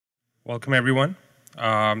Welcome, everyone.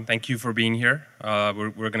 Thank you for being here.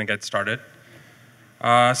 We're going to get started.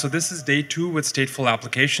 So this is day 2 with stateful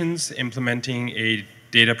applications, implementing a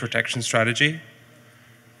data protection strategy.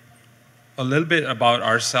 A little bit about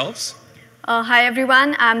ourselves. Hi,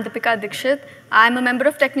 everyone. I'm Deepika Dixit. I'm a member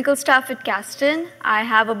of technical staff at Kasten. I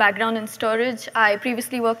have a background in storage. I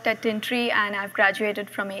previously worked at Tintri, and I've graduated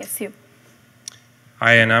from ASU.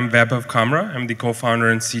 Hi, and I'm Vaibhav Kamra. I'm the co-founder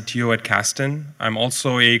and CTO at Kasten. I'm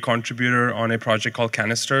also a contributor on a project called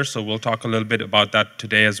Canister, so we'll talk a little bit about that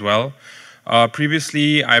today as well.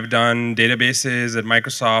 Previously, I've done databases at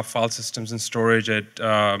Microsoft, file systems and storage at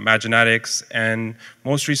Maginatics, and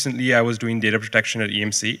most recently, I was doing data protection at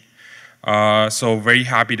EMC. So very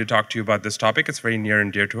happy to talk to you about this topic. It's very near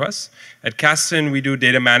and dear to us. At Kasten, we do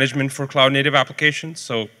data management for cloud-native applications,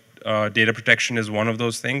 so data protection is one of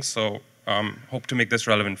those things. So hope to make this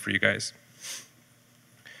relevant for you guys.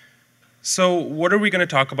 So what are we going to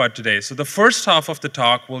talk about today? So the first half of the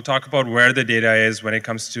talk, we'll talk about where the data is when it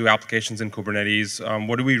comes to applications in Kubernetes.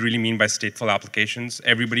 What do we really mean by stateful applications?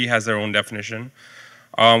 Everybody has their own definition.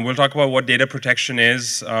 We'll talk about what data protection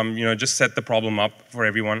is, just set the problem up for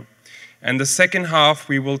everyone. And the second half,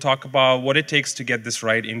 we will talk about what it takes to get this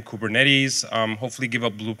right in Kubernetes, hopefully give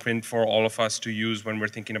a blueprint for all of us to use when we're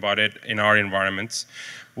thinking about it in our environments.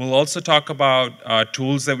 We'll also talk about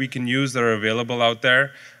tools that we can use that are available out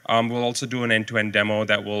there. We'll also do an end-to-end demo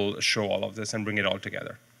that will show all of this and bring it all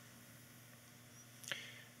together.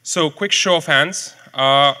 So quick show of hands.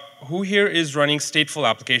 Who here is running stateful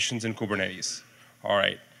applications in Kubernetes? All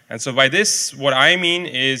right. And so by this, what I mean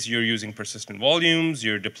is you're using persistent volumes,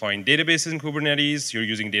 you're deploying databases in Kubernetes, you're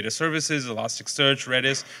using data services, Elasticsearch,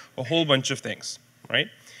 Redis, a whole bunch of things, right?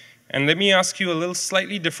 And let me ask you a little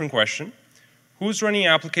slightly different question. Who's running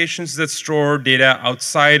applications that store data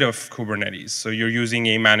outside of Kubernetes? So you're using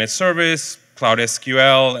a managed service, Cloud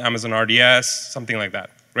SQL, Amazon RDS, something like that.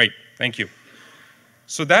 Great, thank you.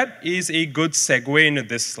 So that is a good segue into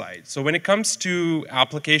this slide. So when it comes to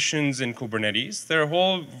applications in Kubernetes, there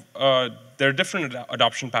are different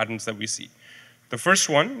adoption patterns that we see. The first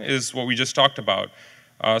one is what we just talked about.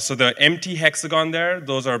 So the empty hexagon there,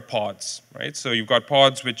 those are pods, right? So you've got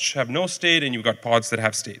pods which have no state, and you've got pods that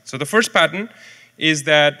have state. So the first pattern is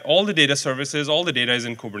that all the data services, all the data is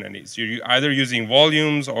in Kubernetes. You're either using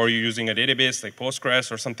volumes, or you're using a database like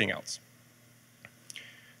Postgres or something else.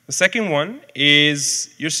 The second one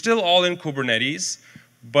is you're still all in Kubernetes,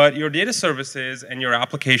 but your data services and your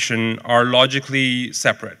application are logically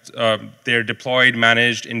separate. They're deployed,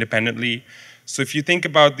 managed independently. So if you think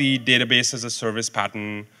about the database as a service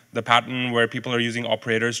pattern, the pattern where people are using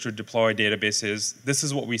operators to deploy databases, this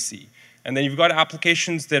is what we see. And then you've got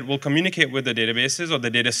applications that will communicate with the databases, or the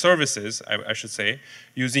data services, I should say,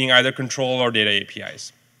 using either control or data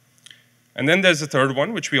APIs. And then there's a third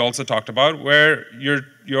one, which we also talked about, where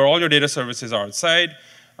all your data services are outside,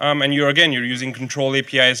 and you're using control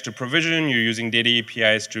APIs to provision, you're using data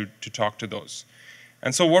APIs to talk to those.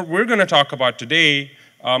 And so what we're going to talk about today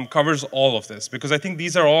covers all of this, because I think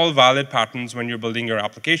these are all valid patterns when you're building your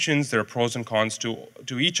applications. There are pros and cons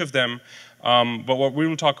to each of them, but what we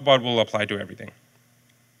will talk about will apply to everything.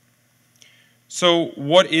 So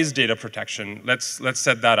what is data protection? Let's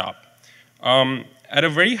set that up. At a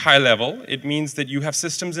very high level, it means that you have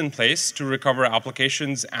systems in place to recover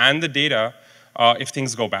applications and the data if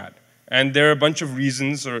things go bad. And there are a bunch of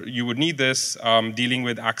reasons you would need this, dealing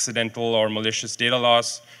with accidental or malicious data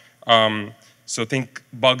loss. So think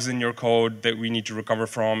bugs in your code that we need to recover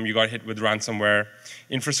from. You got hit with ransomware.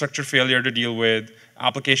 Infrastructure failure to deal with.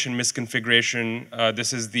 Application misconfiguration.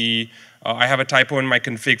 This is I have a typo in my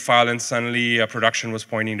config file, and suddenly production was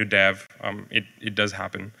pointing to dev. It does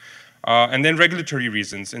happen. And then regulatory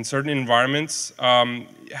reasons. In certain environments,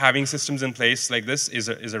 having systems in place like this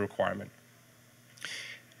is a requirement.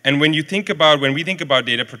 And when we think about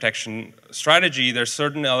data protection strategy, there's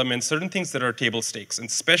certain elements, certain things that are table stakes, and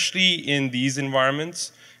especially in these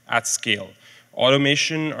environments at scale.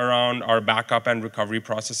 Automation around our backup and recovery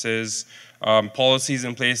processes, policies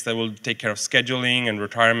in place that will take care of scheduling and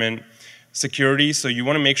retirement. Security, so you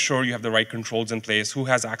want to make sure you have the right controls in place, who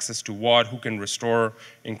has access to what, who can restore,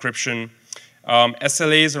 encryption.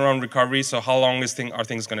 SLAs around recovery, so how long are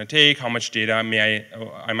things going to take, how much data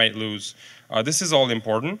I might lose. This is all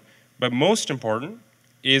important, but most important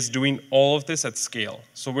is doing all of this at scale.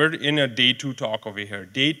 So we're in a day 2 talk over here.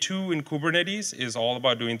 Day 2 in Kubernetes is all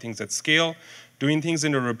about doing things at scale, doing things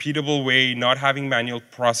in a repeatable way, not having manual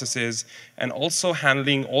processes, and also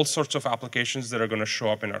handling all sorts of applications that are going to show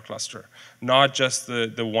up in our cluster, not just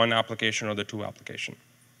the one application or the 2 application,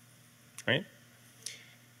 right?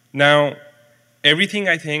 Now, everything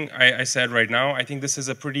I said right now, I think this is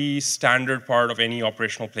a pretty standard part of any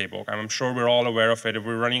operational playbook. I'm sure we're all aware of it if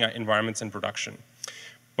we're running environments in production.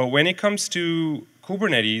 But when it comes to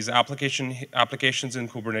Kubernetes, applications in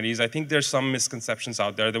Kubernetes, I think there's some misconceptions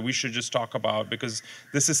out there that we should just talk about because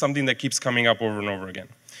this is something that keeps coming up over and over again.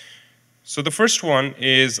 So the first one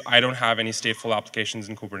is I don't have any stateful applications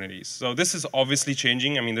in Kubernetes. So this is obviously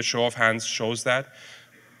changing. I mean, the show of hands shows that.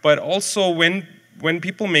 But also when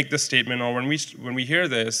people make this statement or when we hear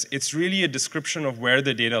this, it's really a description of where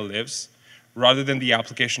the data lives rather than the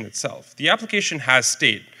application itself. The application has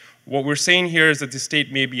state. What we're saying here is that the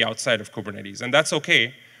state may be outside of Kubernetes, and that's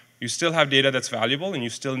okay. You still have data that's valuable, and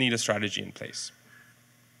you still need a strategy in place.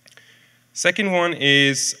 Second one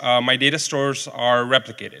is my data stores are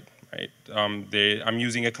replicated. Right? I'm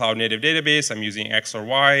using a cloud-native database, I'm using X or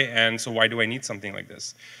Y, and so why do I need something like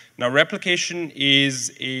this? Now, replication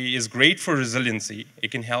is great for resiliency.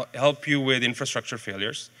 It can help you with infrastructure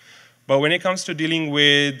failures. But when it comes to dealing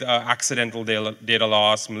with accidental data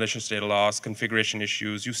loss, malicious data loss, configuration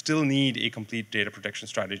issues, you still need a complete data protection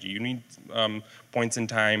strategy. You need points in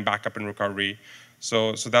time, backup and recovery.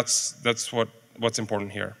 So that's what's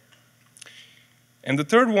important here. And the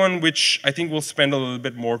third one, which I think we'll spend a little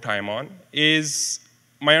bit more time on, is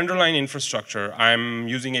my underlying infrastructure. I'm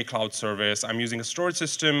using a cloud service. I'm using a storage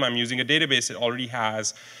system. I'm using a database. It already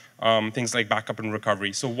has things like backup and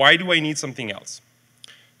recovery. So why do I need something else?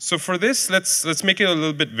 So for this, let's make it a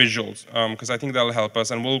little bit visual, because I think that'll help us.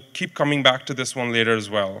 And we'll keep coming back to this one later as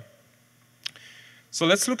well. So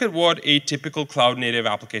let's look at what a typical cloud-native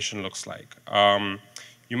application looks like.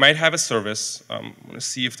 You might have a service. I'm going to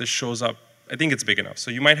see if this shows up. I think it's big enough. So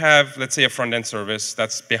you might have, let's say, a front-end service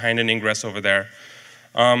that's behind an ingress over there.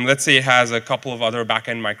 Let's say it has a couple of other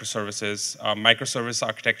back-end microservices. Microservice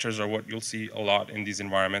architectures are what you'll see a lot in these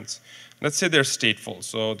environments. Let's say they're stateful.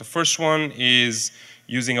 So the first one is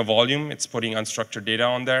using a volume. It's putting unstructured data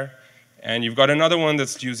on there. And you've got another one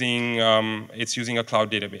that's using, it's using a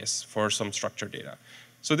cloud database for some structured data.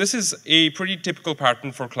 So this is a pretty typical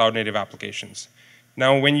pattern for cloud-native applications.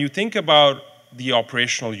 Now, when you think about the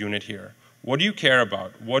operational unit here, what do you care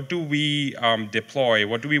about? What do we deploy?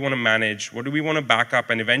 What do we want to manage? What do we want to back up?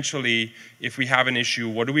 And eventually, if we have an issue,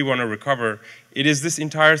 what do we want to recover? It is this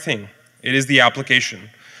entire thing. It is the application.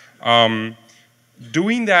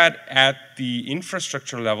 Doing that at the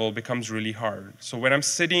infrastructure level becomes really hard. So when I'm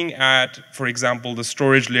sitting at, for example, the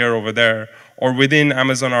storage layer over there, or within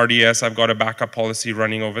Amazon RDS, I've got a backup policy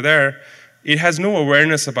running over there, it has no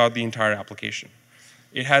awareness about the entire application.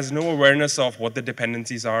 It has no awareness of what the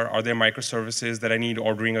dependencies are. Are there microservices that I need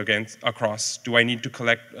ordering across? Do I need to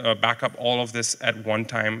collect, back up all of this at one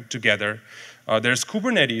time together? There's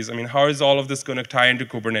Kubernetes. I mean, how is all of this going to tie into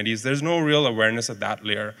Kubernetes? There's no real awareness at that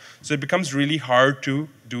layer. So it becomes really hard to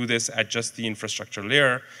do this at just the infrastructure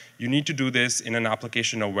layer. You need to do this in an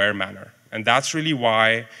application-aware manner. And that's really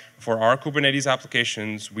why, for our Kubernetes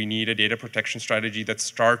applications, we need a data protection strategy that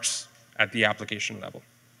starts at the application level.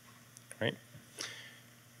 Right?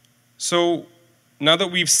 So now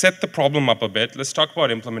that we've set the problem up a bit, let's talk about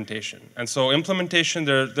implementation. And so implementation,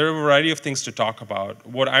 there are a variety of things to talk about.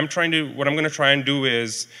 What I'm going to try and do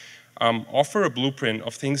is offer a blueprint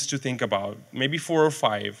of things to think about, maybe 4 or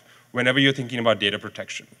 5, whenever you're thinking about data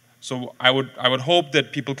protection. So I would hope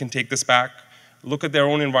that people can take this back, look at their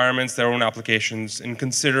own environments, their own applications, and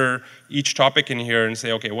consider each topic in here and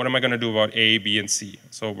say, okay, what am I going to do about A, B, and C?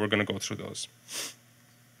 So we're going to go through those.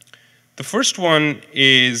 The first one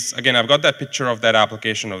is, again, I've got that picture of that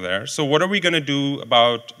application over there. So what are we going to do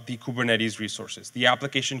about the Kubernetes resources, the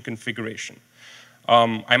application configuration?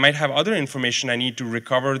 I might have other information I need to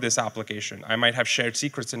recover this application. I might have shared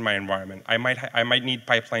secrets in my environment. I might need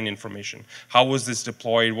pipeline information. How was this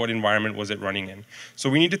deployed? What environment was it running in? So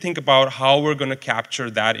we need to think about how we're going to capture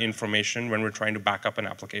that information when we're trying to back up an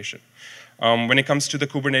application. When it comes to the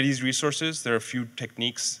Kubernetes resources, there are a few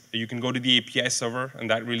techniques. You can go to the API server, and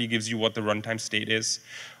that really gives you what the runtime state is.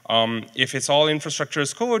 If it's all infrastructure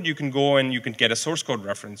as code, you can go and you can get a source code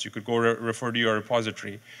reference. You could go refer to your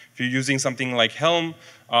repository. If you're using something like Helm,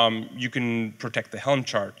 you can protect the Helm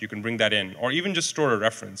chart. You can bring that in, or even just store a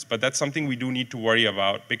reference. But that's something we do need to worry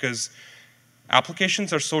about because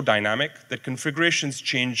applications are so dynamic that configurations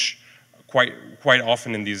change quite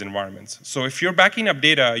often in these environments. So if you're backing up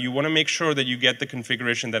data, you want to make sure that you get the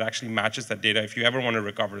configuration that actually matches that data if you ever want to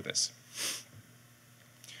recover this.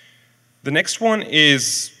 The next one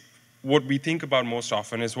is what we think about most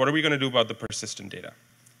often is what are we going to do about the persistent data?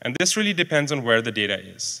 And this really depends on where the data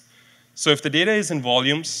is. So if the data is in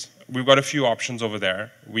volumes, we've got a few options over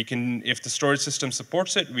there. We can, if the storage system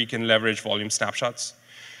supports it, we can leverage volume snapshots.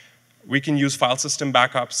 We can use file system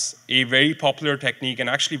backups. A very popular technique, and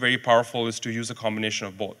actually very powerful, is to use a combination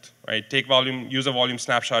of both, right? Use a volume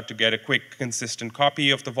snapshot to get a quick, consistent copy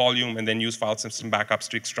of the volume, and then use file system backups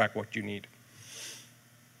to extract what you need.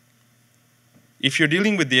 If you're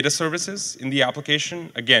dealing with data services in the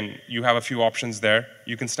application, again, you have a few options there.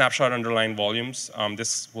 You can snapshot underlying volumes.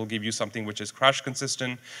 This will give you something which is crash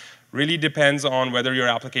consistent. Really depends on whether your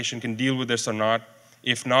application can deal with this or not.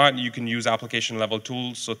 If not, you can use application level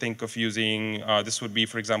tools. So think of using, this would be,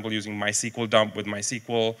 for example, using MySQL dump with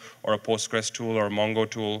MySQL, or a Postgres tool, or a Mongo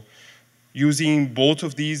tool. Using both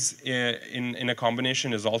of these in a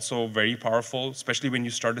combination is also very powerful, especially when you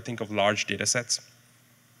start to think of large data sets.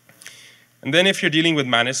 And then if you're dealing with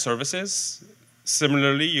managed services,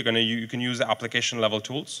 similarly, you can use application level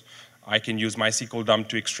tools. I can use MySQL dump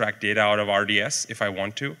to extract data out of RDS if I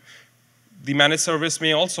want to. The managed service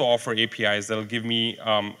may also offer APIs that will give me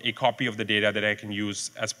a copy of the data that I can use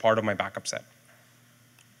as part of my backup set.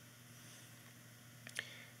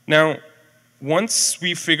 Now, once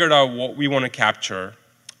we figured out what we want to capture,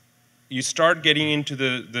 you start getting into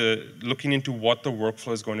looking into what the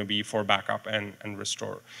workflow is going to be for backup and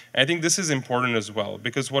restore. And I think this is important as well,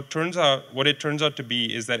 because what it turns out to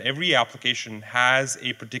be is that every application has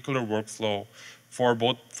a particular workflow for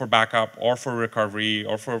both for backup or for recovery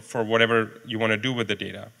or for whatever you want to do with the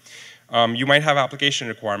data. You might have application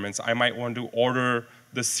requirements. I might want to order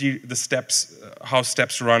the steps, how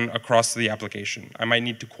steps run across the application. I might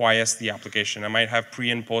need to quiesce the application. I might have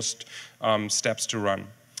pre and post steps to run.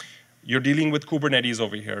 You're dealing with Kubernetes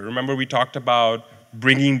over here. Remember, we talked about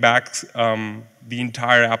bringing back the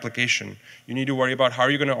entire application. You need to worry about how are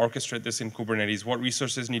you going to orchestrate this in Kubernetes, what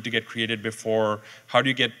resources need to get created before, how do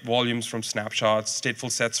you get volumes from snapshots, stateful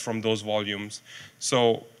sets from those volumes.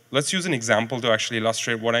 So let's use an example to actually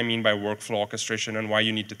illustrate what I mean by workflow orchestration and why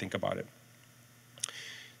you need to think about it.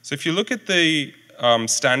 So if you look at the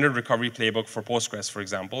standard recovery playbook for Postgres, for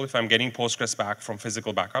example, if I'm getting Postgres back from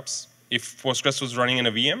physical backups, if Postgres was running in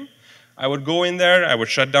a VM, I would go in there, I would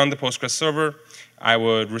shut down the Postgres server, I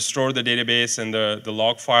would restore the database and the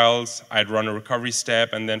log files, I'd run a recovery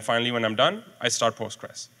step, and then finally when I'm done, I start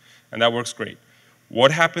Postgres. And that works great.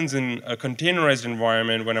 What happens in a containerized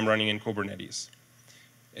environment when I'm running in Kubernetes?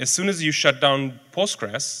 As soon as you shut down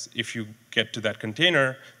Postgres, if you get to that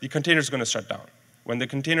container, the container is going to shut down. When the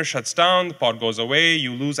container shuts down, the pod goes away,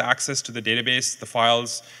 you lose access to the database, the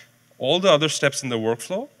files, all the other steps in the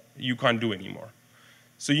workflow, you can't do anymore.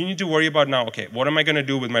 So you need to worry about now, okay, what am I going to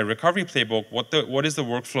do with my recovery playbook? What is the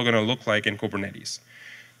workflow going to look like in Kubernetes?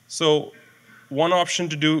 So one option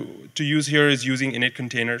to use here is using init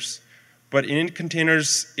containers. But init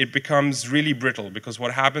containers, it becomes really brittle, because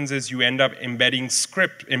what happens is you end up embedding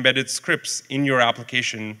embedded scripts in your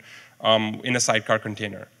application in a sidecar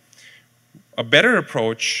container. A better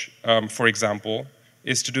approach, for example,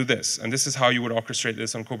 is to do this. And this is how you would orchestrate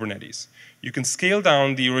this on Kubernetes. You can scale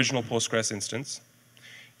down the original Postgres instance.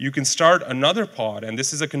 You can start another pod, and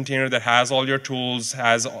this is a container that has all your tools,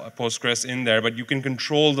 has Postgres in there, but you can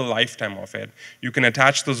control the lifetime of it. You can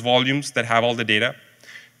attach those volumes that have all the data.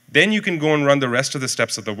 Then you can go and run the rest of the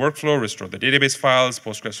steps of the workflow, restore the database files,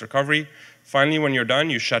 Postgres recovery. Finally, when you're done,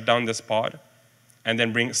 you shut down this pod, and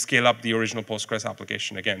then scale up the original Postgres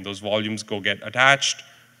application. Again, those volumes go get attached,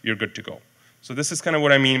 you're good to go. So this is kind of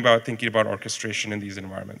what I mean about thinking about orchestration in these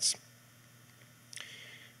environments.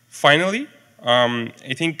 Finally,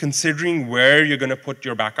 I think considering where you're going to put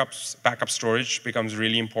your backup storage becomes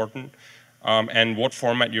really important, and what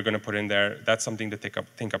format you're going to put in there, that's something to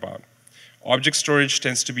think about. Object storage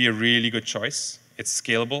tends to be a really good choice. It's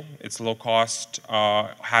scalable, it's low cost,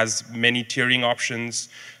 has many tiering options,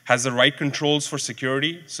 has the right controls for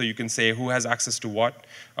security, so you can say who has access to what.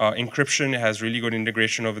 Encryption has really good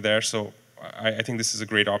integration over there, so I think this is a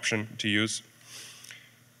great option to use.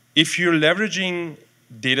 If you're leveraging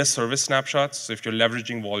data service snapshots, so if you're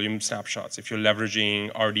leveraging volume snapshots, if you're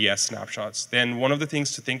leveraging RDS snapshots, then one of the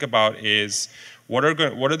things to think about is what are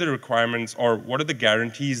the requirements or what are the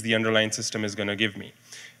guarantees the underlying system is going to give me.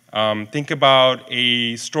 Think about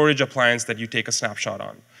a storage appliance that you take a snapshot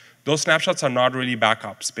on. Those snapshots are not really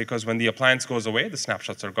backups, because when the appliance goes away, the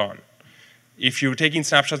snapshots are gone. If you're taking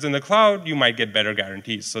snapshots in the cloud, you might get better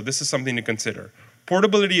guarantees. So this is something to consider.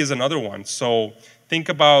 Portability is another one. So think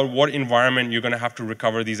about what environment you're going to have to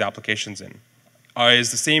recover these applications in.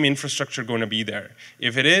 Is the same infrastructure going to be there?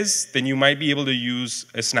 If it is, then you might be able to use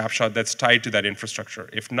a snapshot that's tied to that infrastructure.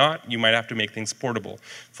 If not, you might have to make things portable.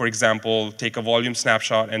 For example, take a volume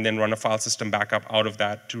snapshot and then run a file system backup out of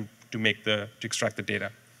that to extract the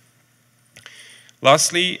data.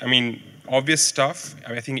 Lastly, I mean, obvious stuff.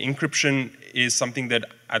 I think encryption is something that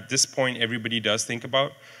at this point everybody does think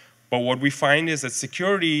about. But what we find is that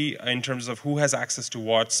security, in terms of who has access to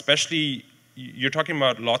what, especially you're talking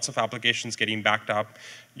about lots of applications getting backed up.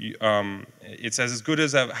 It's as good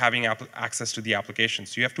as having access to the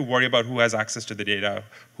applications. You have to worry about who has access to the data,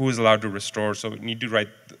 who is allowed to restore. So you need to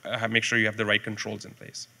make sure you have the right controls in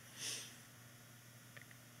place.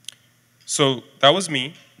 So that was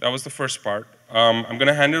me. That was the first part. I'm going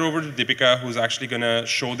to hand it over to Deepika, who's actually going to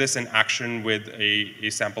show this in action with a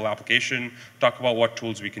sample application, talk about what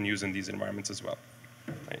tools we can use in these environments as well.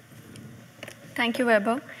 Right. Thank you,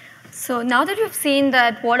 Vaibhav. So now that we've seen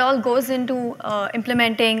that what all goes into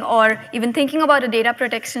implementing or even thinking about a data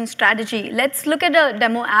protection strategy, let's look at a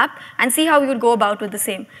demo app and see how we would go about with the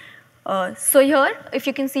same. So here, if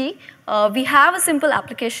you can see, we have a simple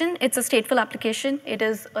application. It's a stateful application. It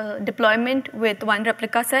is a deployment with one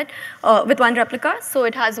replica set, so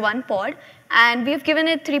it has one pod. And we've given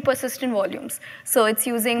it 3 persistent volumes. So it's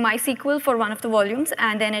using MySQL for one of the volumes,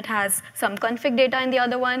 and then it has some config data in the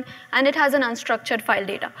other one, and it has an unstructured file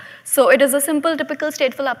data. So it is a simple, typical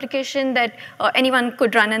stateful application that anyone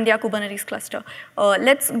could run in their Kubernetes cluster.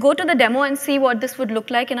 Let's go to the demo and see what this would look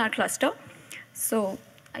like in our cluster. So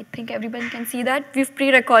I think everyone can see that. We've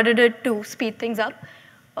pre-recorded it to speed things up.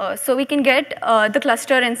 So we can get the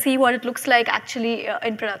cluster and see what it looks like actually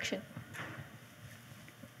in production.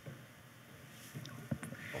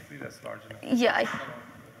 That's large enough. Yeah.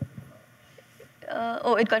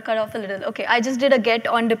 Oh, it got cut off a little. OK, I just did a get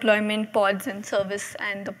on deployment pods and service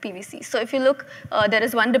and the PVC. So if you look, there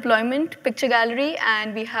is one deployment picture gallery,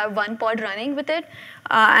 and we have one pod running with it.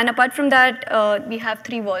 And apart from that, we have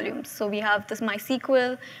 3 volumes. So we have this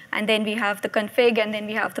MySQL, and then we have the config, and then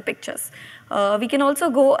we have the pictures. We can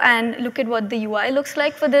also go and look at what the UI looks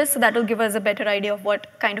like for this. So that will give us a better idea of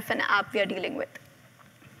what kind of an app we are dealing with.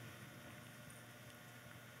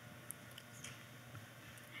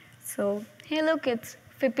 So hey, look, it's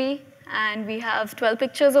Fippy, and we have 12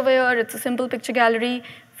 pictures over here. It's a simple picture gallery.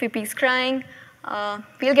 Fippy's crying.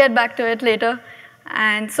 We'll get back to it later.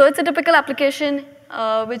 And so it's a typical application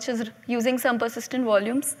which is using some persistent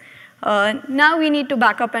volumes. Now we need to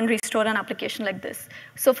back up and restore an application like this.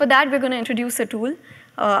 So for that, we're going to introduce a tool.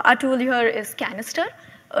 Our tool here is Canister.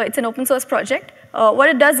 It's an open source project. What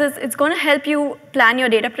it does is it's going to help you plan your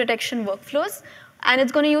data protection workflows, and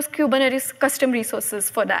it's going to use Kubernetes custom resources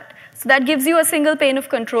for that. So that gives you a single pane of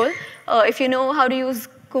control. If you know how to use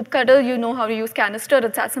kubectl, you know how to use Canister.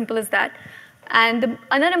 It's as simple as that. And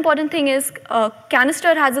another important thing is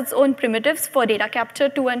Canister has its own primitives for data capture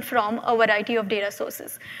to and from a variety of data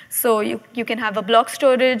sources. So you can have a block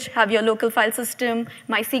storage, have your local file system,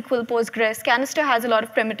 MySQL, Postgres. Canister has a lot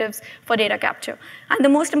of primitives for data capture. And the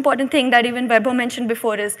most important thing that even Vaibhav mentioned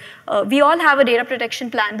before is we all have a data protection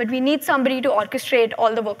plan, but we need somebody to orchestrate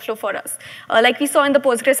all the workflow for us. Like we saw in the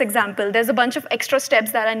Postgres example, there's a bunch of extra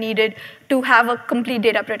steps that are needed to have a complete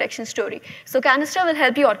data protection story. So Canister will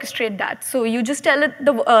help you orchestrate that. So you just tell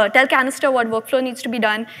Canister what workflow needs to be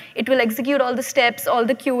done. It will execute all the steps, all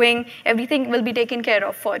the queuing, everything will be taken care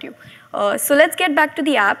of for you. So let's get back to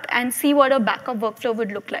the app and see what a backup workflow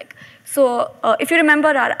would look like. So if you remember,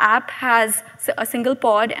 our app has a single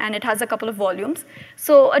pod, and it has a couple of volumes.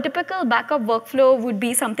 So a typical backup workflow would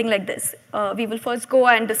be something like this. We will first go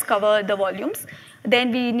and discover the volumes.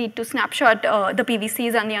 Then we need to snapshot the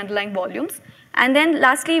PVCs and the underlying volumes. And then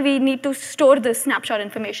lastly, we need to store this snapshot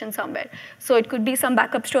information somewhere. So it could be some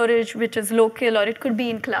backup storage, which is local, or it could be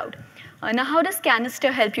in cloud. Now, how does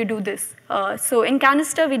Canister help you do this? So in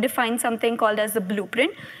Canister, we define something called as the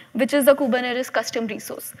blueprint, which is a Kubernetes custom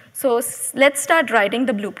resource. So let's start writing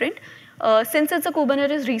the blueprint. Since it's a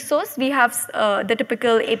Kubernetes resource, we have the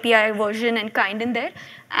typical API version and kind in there.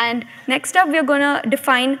 And next up, we're going to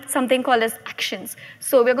define something called as actions.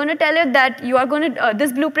 So we're going to tell it that you are going to,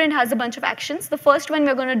 this blueprint has a bunch of actions. The first one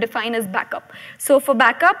we're going to define is backup. So for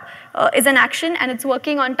backup is an action, and it's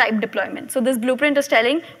working on type deployment. So this blueprint is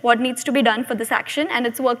telling what needs to be done for this action, and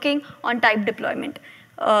it's working on type deployment.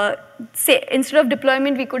 Say, instead of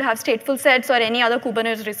deployment, we could have stateful sets or any other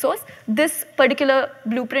Kubernetes resource. This particular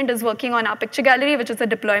blueprint is working on our picture gallery, which is a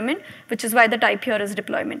deployment, which is why the type here is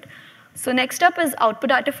deployment. So next up is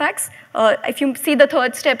output artifacts. If you see, the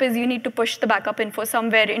third step is you need to push the backup info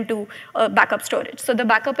somewhere into backup storage. So the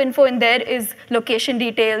backup info in there is location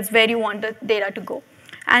details, where you want the data to go.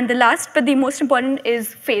 And the last, but the most important,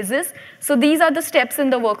 is phases. So these are the steps in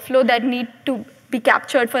the workflow that need to be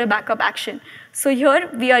captured for a backup action. So here,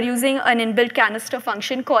 we are using an inbuilt Canister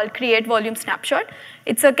function called create volume snapshot.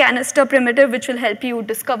 It's a Canister primitive which will help you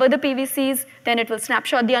discover the PVCs, then it will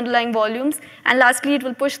snapshot the underlying volumes, and lastly, it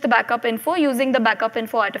will push the backup info using the backup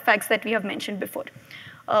info artifacts that we have mentioned before.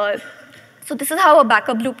 So this is how a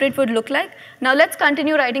backup blueprint would look like. Now let's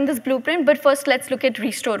continue writing this blueprint, but first let's look at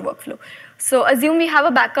restore workflow. So assume we have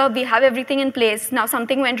a backup, we have everything in place, now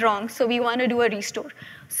something went wrong, so we want to do a restore.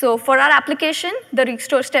 So for our application, the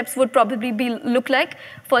restore steps would probably look like,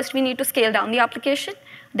 first we need to scale down the application,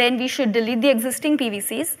 then we should delete the existing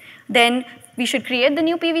PVCs, then we should create the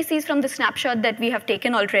new PVCs from the snapshot that we have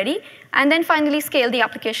taken already, and then finally scale the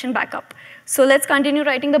application back up. So let's continue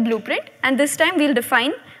writing the blueprint, and this time we'll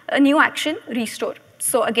define a new action, restore.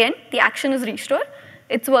 So again, the action is restore.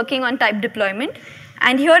 It's working on type deployment.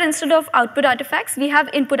 And here, instead of output artifacts, we have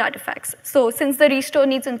input artifacts. So since the restore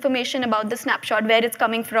needs information about the snapshot, where it's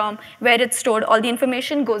coming from, where it's stored, all the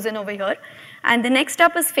information goes in over here. And the next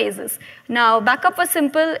step is phases. Now, backup was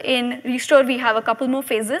simple. In restore, we have a couple more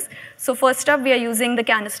phases. So first up, we are using the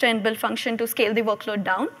canister inbuilt function to scale the workload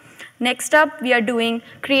down. Next up, we are doing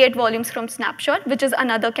create volumes from snapshot, which is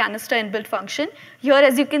another canister inbuilt function. Here,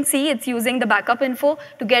 as you can see, it's using the backup info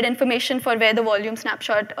to get information for where the volume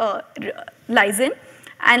snapshot lies in.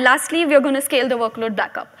 And lastly, we are going to scale the workload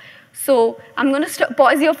back up. So I'm going to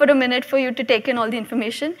pause here for a minute for you to take in all the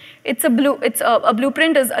information. A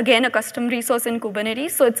blueprint is, again, a custom resource in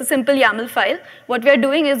Kubernetes. So it's a simple YAML file. What we are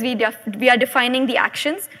doing is we are defining the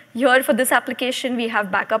actions. Here, for this application, we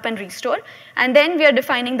have backup and restore. And then we are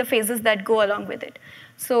defining the phases that go along with it.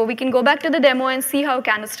 So we can go back to the demo and see how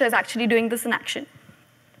Canister is actually doing this in action.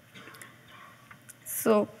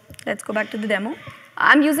 So let's go back to the demo.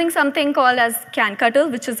 I'm using something called as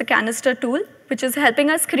CanCuttle, which is a canister tool, which is helping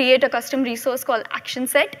us create a custom resource called action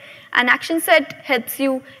set. And action set helps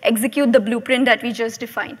you execute the blueprint that we just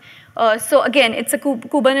defined. So again, it's a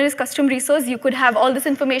Kubernetes custom resource. You could have all this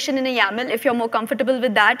information in a YAML if you're more comfortable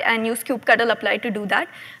with that and use kubectl apply to do that.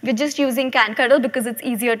 We're just using CanCuttle because it's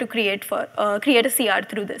easier to create a CR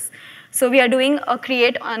through this. So we are doing a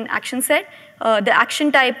create on action set. The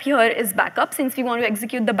action type here is backup, since we want to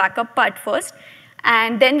execute the backup part first.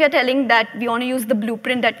 And then we are telling that we want to use the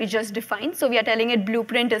blueprint that we just defined. So we are telling it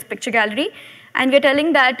blueprint is picture gallery. And we are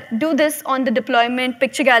telling that do this on the deployment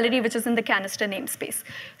picture gallery, which is in the canister namespace.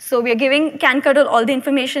 So we are giving CanCuttle all the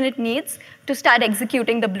information it needs to start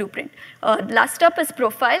executing the blueprint. Last up is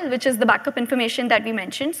profile, which is the backup information that we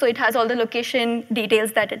mentioned. So it has all the location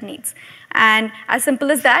details that it needs. And as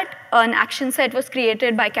simple as that, an action set was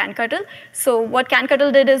created by CanCuttle. So what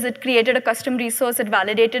CanCuttle did is it created a custom resource, it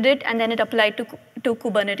validated it, and then it applied to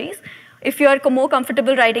Kubernetes. If you are more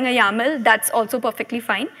comfortable writing a YAML, that's also perfectly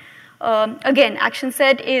fine. Again, action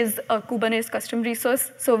set is a Kubernetes custom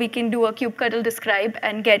resource, so we can do a kubectl describe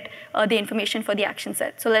and get the information for the action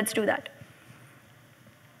set. So let's do that.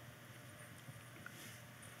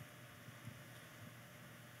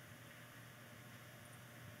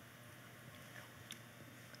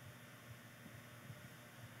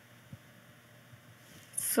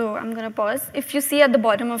 So I'm going to pause. If you see at the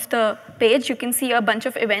bottom of the page, you can see a bunch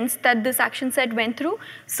of events that this action set went through.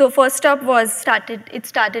 So first up was it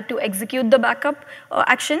started to execute the backup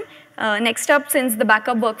action. Next up, since the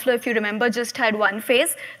backup workflow, if you remember, just had one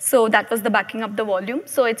phase, so that was the backing up the volume.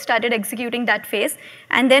 So it started executing that phase.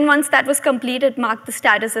 And then once that was complete, it marked the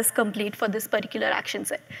status as complete for this particular action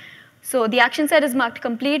set. So the action set is marked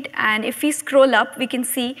complete. And if we scroll up, we can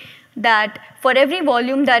see that for every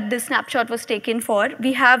volume that this snapshot was taken for,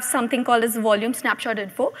 we have something called as volume snapshot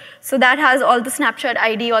info. So that has all the snapshot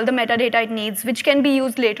ID, all the metadata it needs, which can be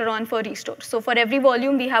used later on for restore. So for every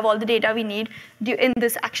volume, we have all the data we need in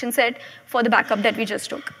this action set for the backup that we just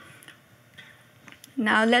took.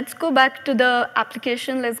 Now let's go back to the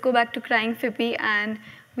application. Let's go back to crying Fippy, and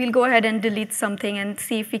we'll go ahead and delete something and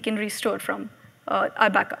see if we can restore from our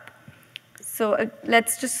backup. So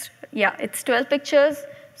let's just, yeah, it's 12 pictures.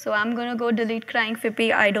 So I'm going to go delete crying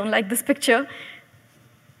Fippy. I don't like this picture.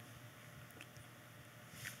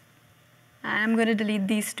 And I'm going to delete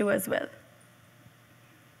these two as well.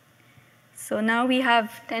 So now we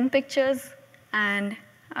have 10 pictures. And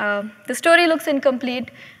the story looks incomplete.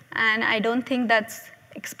 And I don't think that's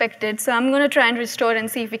expected. So I'm going to try and restore and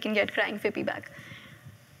see if we can get crying Fippy back.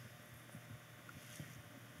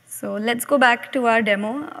 So let's go back to our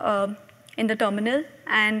demo in the terminal.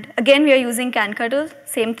 And again, we are using CanCuttle,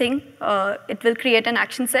 same thing. It will create an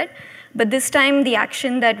action set. But this time, the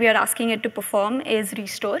action that we are asking it to perform is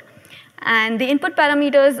restore. And the input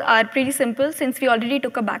parameters are pretty simple. Since we already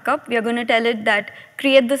took a backup, we are going to tell it that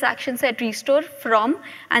create this action set restore from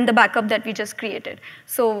and the backup that we just created.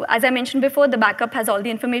 So as I mentioned before, the backup has all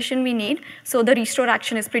the information we need. So the restore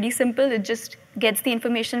action is pretty simple. It just gets the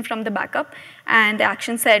information from the backup, and the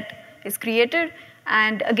action set is created.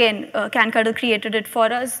 And again, CanCuttle created it for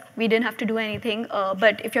us. We didn't have to do anything.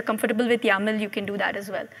 But if you're comfortable with YAML, you can do that as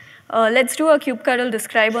well. Let's do a kubectl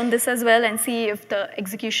describe on this as well and see if the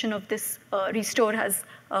execution of this restore has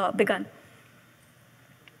begun.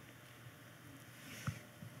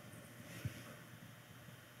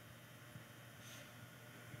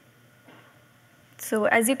 So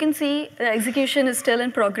as you can see, the execution is still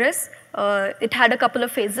in progress. It had a couple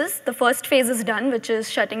of phases. The first phase is done, which is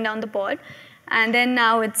shutting down the pod. And then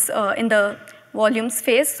now it's in the volumes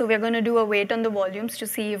phase. So we're going to do a wait on the volumes to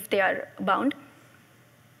see if they are bound.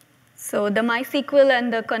 So the MySQL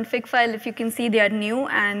and the config file, if you can see, they are new,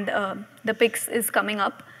 and the pix is coming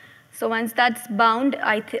up. So once that's bound,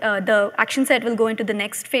 the action set will go into the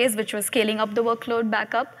next phase, which was scaling up the workload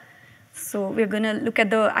back up. So we're going to look at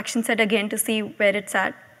the action set again to see where it's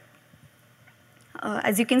at.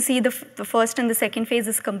 As you can see, the first and the second phase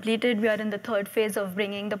is completed. We are in the third phase of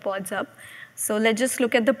bringing the pods up. So let's just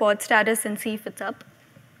look at the pod status and see if it's up.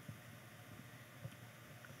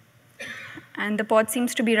 And the pod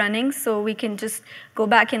seems to be running, so we can just go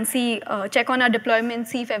back and see, check on our deployment,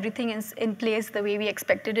 see if everything is in place the way we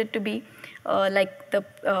expected it to be, like the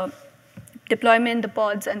deployment, the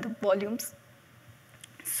pods, and the volumes.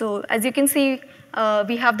 So as you can see,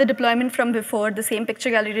 we have the deployment from before, the same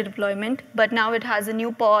picture gallery deployment, but now it has a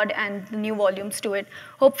new pod and new volumes to it.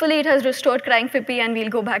 Hopefully it has restored crying Fippy, and we'll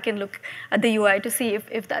go back and look at the UI to see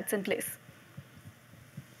if that's in place.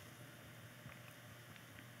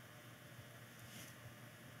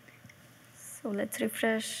 So let's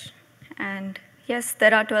refresh. And yes,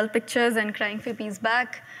 there are 12 pictures, and crying Fippy is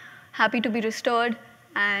back, happy to be restored,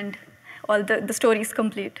 and all the story is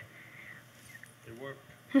complete. It worked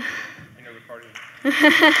in a recording.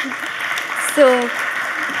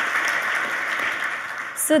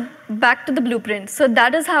 So back to the blueprint. So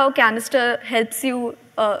that is how Canister helps you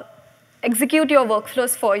execute your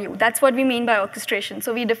workflows for you. That's what we mean by orchestration.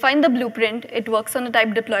 So we define the blueprint. It works on a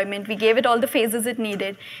type deployment. We gave it all the phases it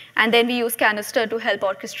needed. And then we use Canister to help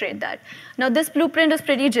orchestrate that. Now, this blueprint is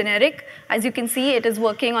pretty generic. As you can see, it is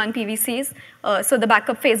working on PVCs. So the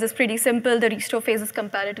backup phase is pretty simple. The restore phase is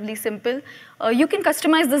comparatively simple. You can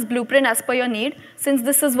customize this blueprint as per your need. Since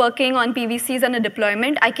this is working on PVCs and a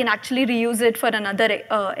deployment, I can actually reuse it for another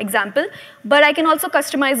example. But I can also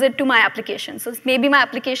customize it to my application. So maybe my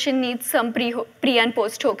application needs some pre and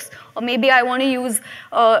post hooks. Or maybe I want to use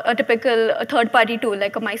a typical third-party tool,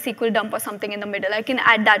 like a MySQL dump or something in the middle. I can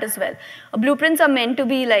add that as well. Blueprints are meant to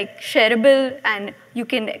be like shareable, and you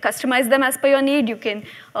can customize them as per your need. You can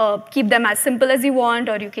keep them as simple as you want,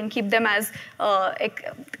 or you can keep them as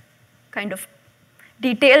kind of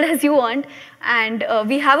detailed as you want. And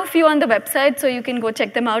we have a few on the website, so you can go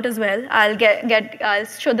check them out as well. I'll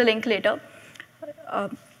show the link later.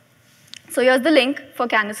 So here's the link for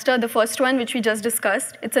Canister, the first one, which we just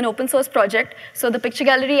discussed. It's an open source project. So the picture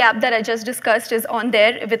gallery app that I just discussed is on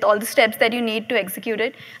there with all the steps that you need to execute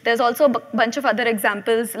it. There's also a bunch of other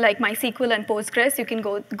examples like MySQL and Postgres. You can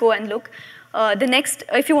go and look.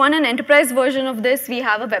 If you want an enterprise version of this, we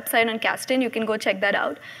have a website on Kasten. You can go check that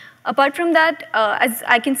out. Apart from that, as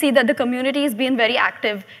I can see that the community has been very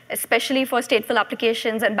active, especially for stateful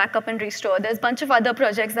applications and backup and restore. There's a bunch of other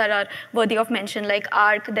projects that are worthy of mention, like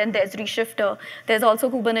Arc, then there's Reshifter. There's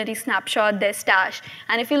also Kubernetes Snapshot, there's Stash.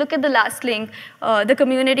 And if you look at the last link, the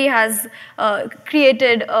community has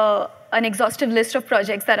created an exhaustive list of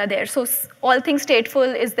projects that are there. So all things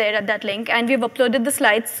stateful is there at that link. And we've uploaded the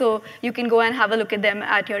slides, so you can go and have a look at them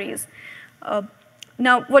at your ease.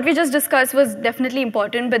 Now, what we just discussed was definitely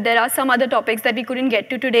important, but there are some other topics that we couldn't get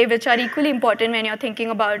to today which are equally important when you're thinking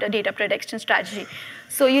about a data protection strategy.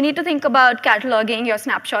 So you need to think about cataloging your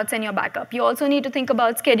snapshots and your backup. You also need to think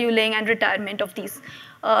about scheduling and retirement of these.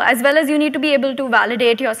 As well as you need to be able to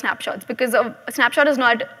validate your snapshots, because a snapshot is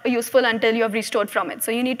not useful until you have restored from it.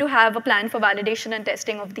 So you need to have a plan for validation and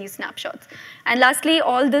testing of these snapshots. And lastly,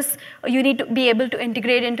 all this, you need to be able to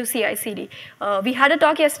integrate into CI/CD. We had a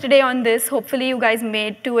talk yesterday on this. Hopefully you guys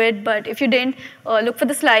made to it, but if you didn't, look for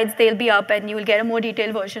the slides. They'll be up, and you will get a more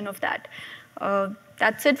detailed version of that.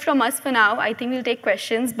 That's it from us for now. I think we'll take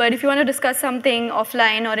questions. But if you want to discuss something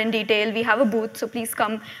offline or in detail, we have a booth, so please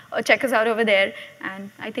come check us out over there. And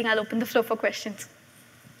I think I'll open the floor for questions.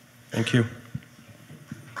 Thank you.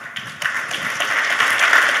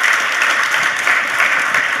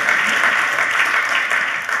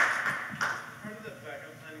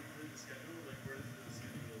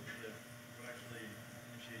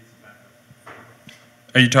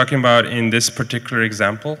 Are you talking about in this particular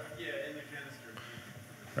example?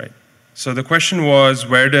 So the question was,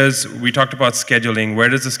 we talked about scheduling, where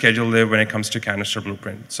does the schedule live when it comes to Canister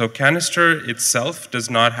Blueprint? So Canister itself does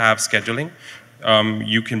not have scheduling.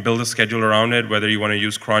 You can build a schedule around it, whether you want to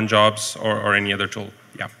use cron jobs or any other tool.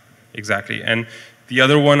 Yeah, exactly. And The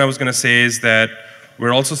other one I was going to say is that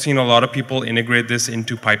we're also seeing a lot of people integrate this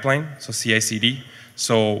into pipeline, so CI/CD.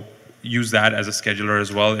 So use that as a scheduler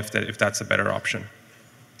as well if that's a better option.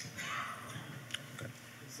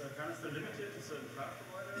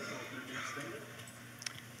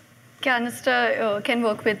 Canister can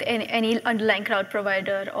work with any underlying cloud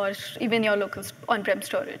provider or even your local on-prem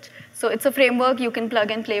storage. So it's a framework. You can plug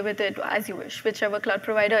and play with it as you wish. Whichever cloud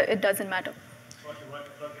provider, it doesn't matter.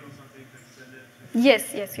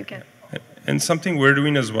 Yes, yes, you can. And something we're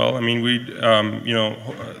doing as well. I mean,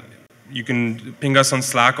 you can ping us on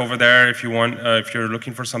Slack over there if you want, if you're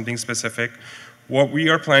looking for something specific. What we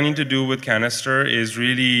are planning to do with Canister is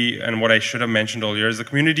really, and what I should have mentioned earlier, is the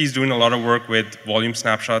community is doing a lot of work with volume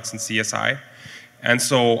snapshots and CSI. And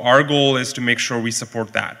so our goal is to make sure we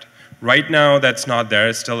support that. Right now, that's not there.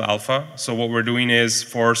 It's still alpha. So what we're doing is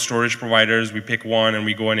for storage providers, we pick one and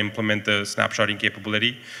we go and implement the snapshotting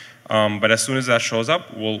capability. But as soon as that shows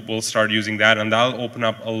up, we'll start using that, and that'll open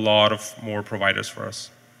up a lot of more providers for us.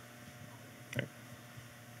 Okay.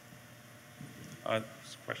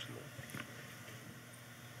 Question.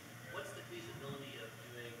 What's the feasibility of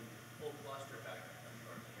doing full cluster backup?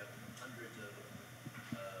 You have hundreds of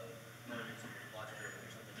moments in your cluster where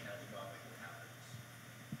something catastrophic happens.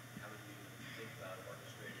 How would you think about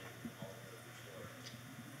orchestrating all of those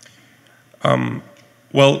restores?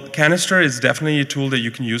 Well, Canister is definitely a tool that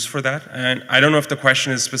you can use for that. And I don't know if the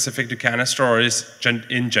question is specific to Canister or is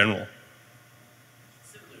in general.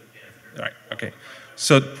 Right, okay.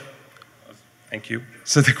 So, thank you.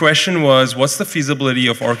 So the question was, what's the feasibility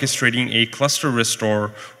of orchestrating a cluster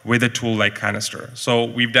restore with a tool like Canister? So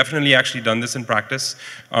we've definitely actually done this in practice.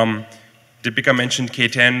 Deepika mentioned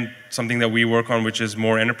K10, something that we work on, which is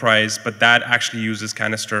more enterprise, but that actually uses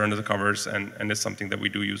Canister under the covers and is something that we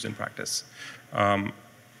do use in practice.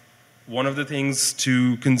 One of the things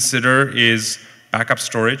to consider is backup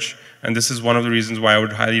storage, and this is one of the reasons why I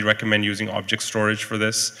would highly recommend using object storage for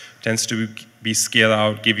this. It tends to be scale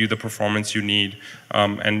out, give you the performance you need,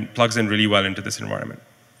 and plugs in really well into this environment.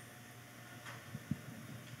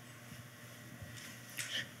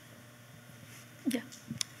 Yeah.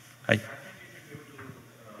 Hi.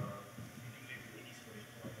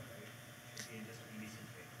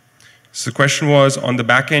 So the question was, on the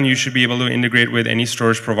back end, you should be able to integrate with any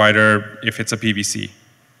storage provider if it's a PVC.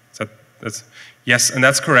 Yes, and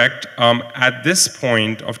that's correct. At this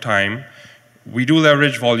point of time, we do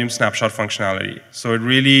leverage volume snapshot functionality. So it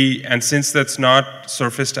really, and since that's not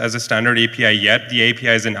surfaced as a standard API yet, the API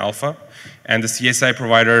is in alpha, and the CSI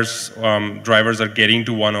providers, drivers are getting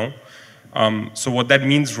to 1.0. So what that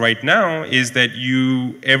means right now is that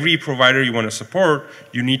every provider you want to support,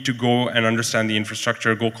 you need to go and understand the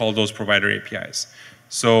infrastructure, go call those provider APIs.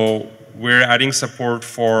 So we're adding support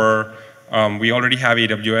for, we already have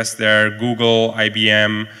AWS there, Google,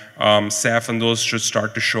 IBM, Ceph, and those should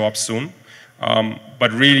start to show up soon.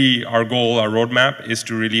 But really, our goal, our roadmap, is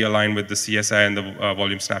to really align with the CSI and the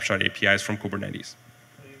volume snapshot APIs from Kubernetes.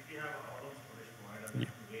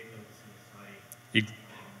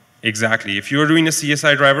 Exactly. If you're doing a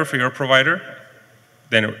CSI driver for your provider,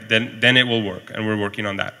 then it will work, and we're working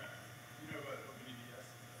on that. Do you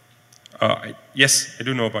know about OpenEBS? Yes, I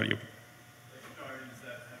do know about you.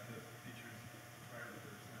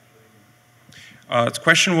 The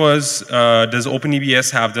question was, does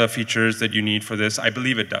OpenEBS have the features that you need for this? I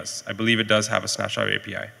believe it does. I believe it does have a snapshot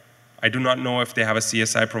API. I do not know if they have a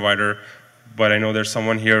CSI provider, but I know there's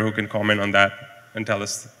someone here who can comment on that and tell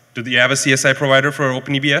us. Do you have a CSI provider for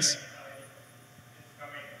OpenEBS?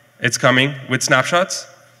 It's coming with snapshots?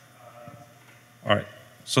 All right.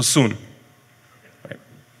 So soon. Right.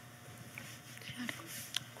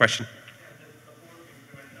 Question?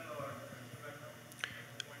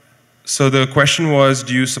 So the question was,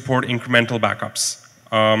 do you support incremental backups?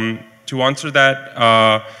 To answer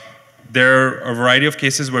that, there are a variety of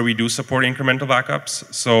cases where we do support incremental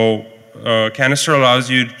backups. So Canister allows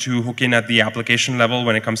you to hook in at the application level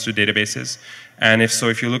when it comes to databases. And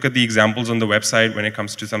if you look at the examples on the website when it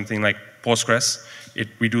comes to something like Postgres,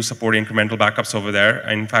 we do support incremental backups over there.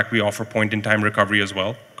 And in fact, we offer point-in-time recovery as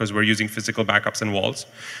well, because we're using physical backups and walls.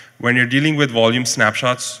 When you're dealing with volume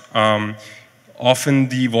snapshots, often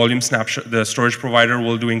the storage provider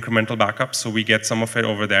will do incremental backups, so we get some of it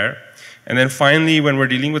over there. And then finally, when we're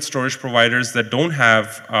dealing with storage providers that don't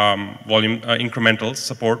have incremental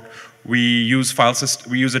support, we use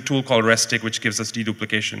a tool called Restic, which gives us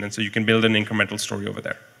deduplication, and so you can build an incremental story over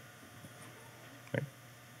there. Okay.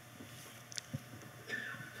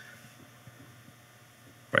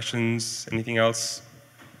 Questions? Anything else?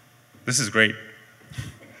 This is great.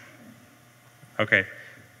 Okay.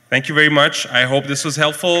 Thank you very much. I hope this was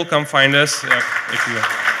helpful. Come find us if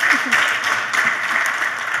you